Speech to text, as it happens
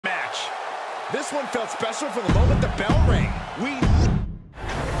This one felt special from the moment the bell rang.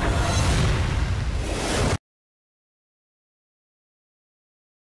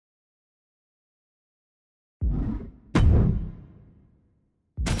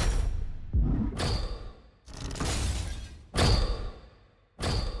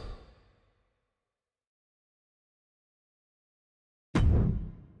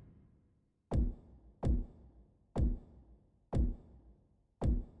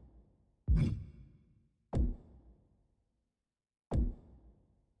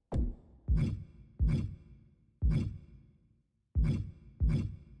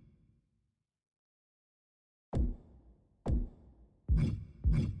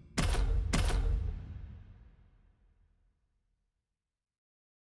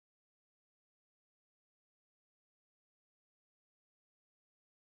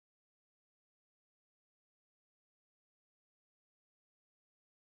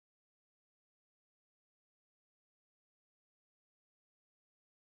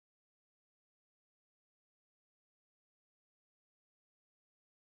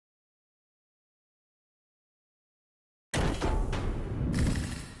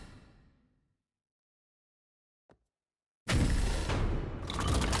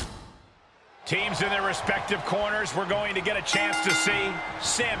 Teams in their respective corners, we're going to get a chance to see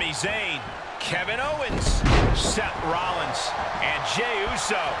Sami Zayn, Kevin Owens, Seth Rollins, and Jey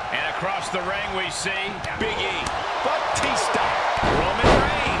Uso. And across the ring we see Big E, Batista, Roman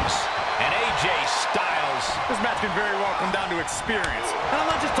Reigns, and AJ Styles. This match can very well come down to experience. And I'm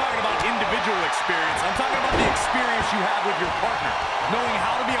not just talking about individual experience. I'm talking about the experience you have with your partner. Knowing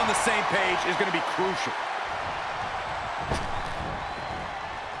how to be on the same page is going to be crucial.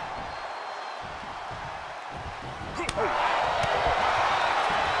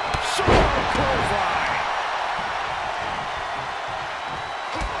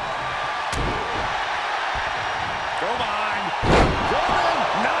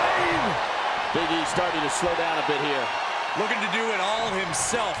 Starting to slow down a bit here. Looking to do it all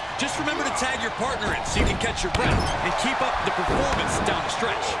himself. Just remember to tag your partner in so you can catch your breath and keep up the performance down the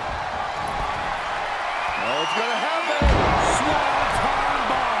stretch. Oh, it's gonna happen! Swanton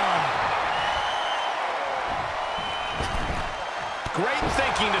bomb! Great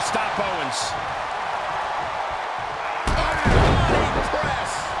thinking to stop Owens. Body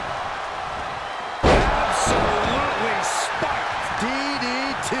press! Absolutely spiked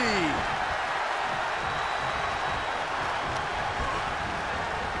DDT!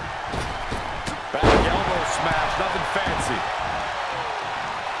 Back elbow smash, nothing fancy.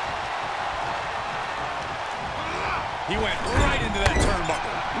 He went right into that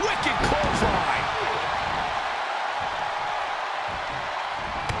turnbuckle. Wicked clothesline.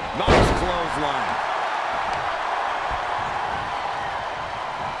 Nice clothesline.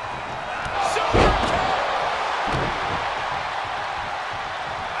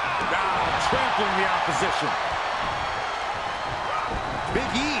 Now trampling the opposition. Big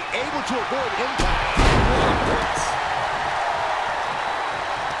E able to avoid impact.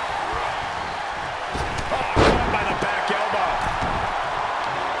 Caught by the back elbow.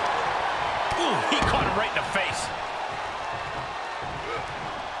 Ooh, he caught him right in the face.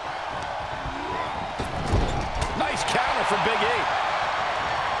 Nice counter from Big E.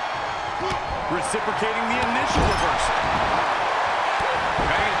 Reciprocating the initial reversal.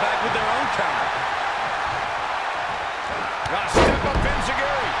 Banging back with their own counter. Step up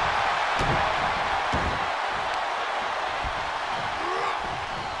Enziguri.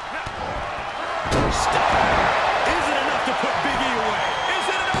 Stop. Is it enough to put Big E away? Is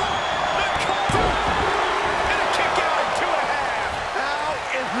it enough? The cover. And a kick out at 2.5. How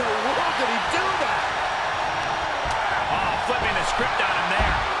in the world did he do that? Oh, flipping the script on him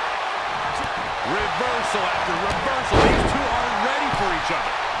there. Reversal after reversal. These two are ready for each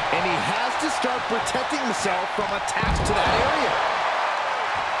other. And he has to start protecting himself from attacks to that area.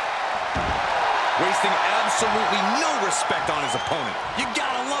 Wasting absolutely no respect on his opponent. You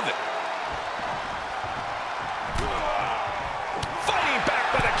gotta love it. Fighting back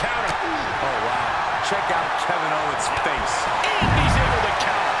with a counter. Oh, wow. Check out Kevin Owens' face. And he's able to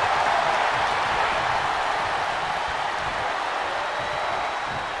counter.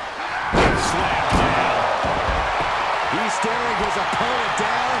 Slam down. He's staring his opponent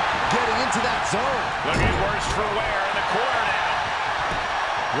down, getting into that zone. Looking worse for wear in the corner now.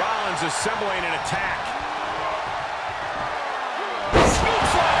 Rollins assembling an attack. Scoop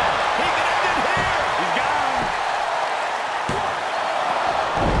slam. He can end it here. He's got him.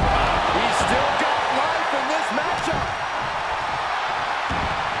 He's still got life in this matchup.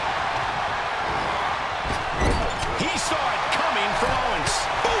 He saw it coming from Owens.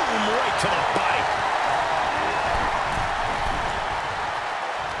 Boom, right to the body.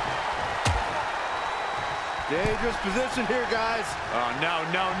 dangerous position here, guys. Oh, no,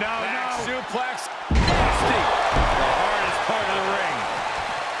 no, no, Back no. suplex. Nasty. The hardest part of the ring.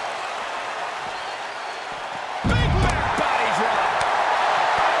 Big back body drop.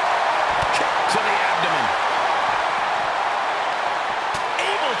 Kick to the abdomen.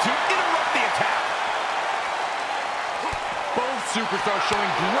 Able to interrupt the attack. Both superstars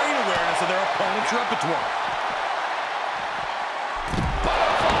showing great awareness of their opponent's repertoire.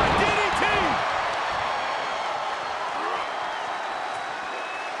 Butterfly DDT.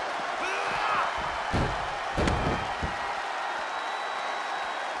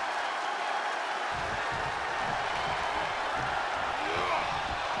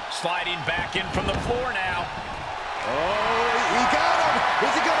 Sliding back in from the floor now. Oh, he got him.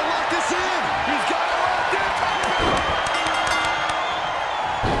 Is he going to lock this in? He's got it locked in.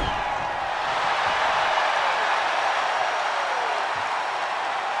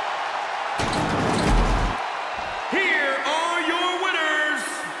 Here are your winners,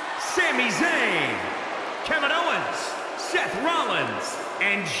 Sami Zayn, Kevin Owens, Seth Rollins,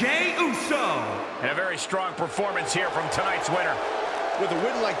 and Jey Uso. And a very strong performance here from tonight's winner. With a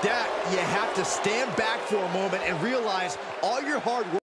win like that, you have to stand back for a moment and realize all your hard work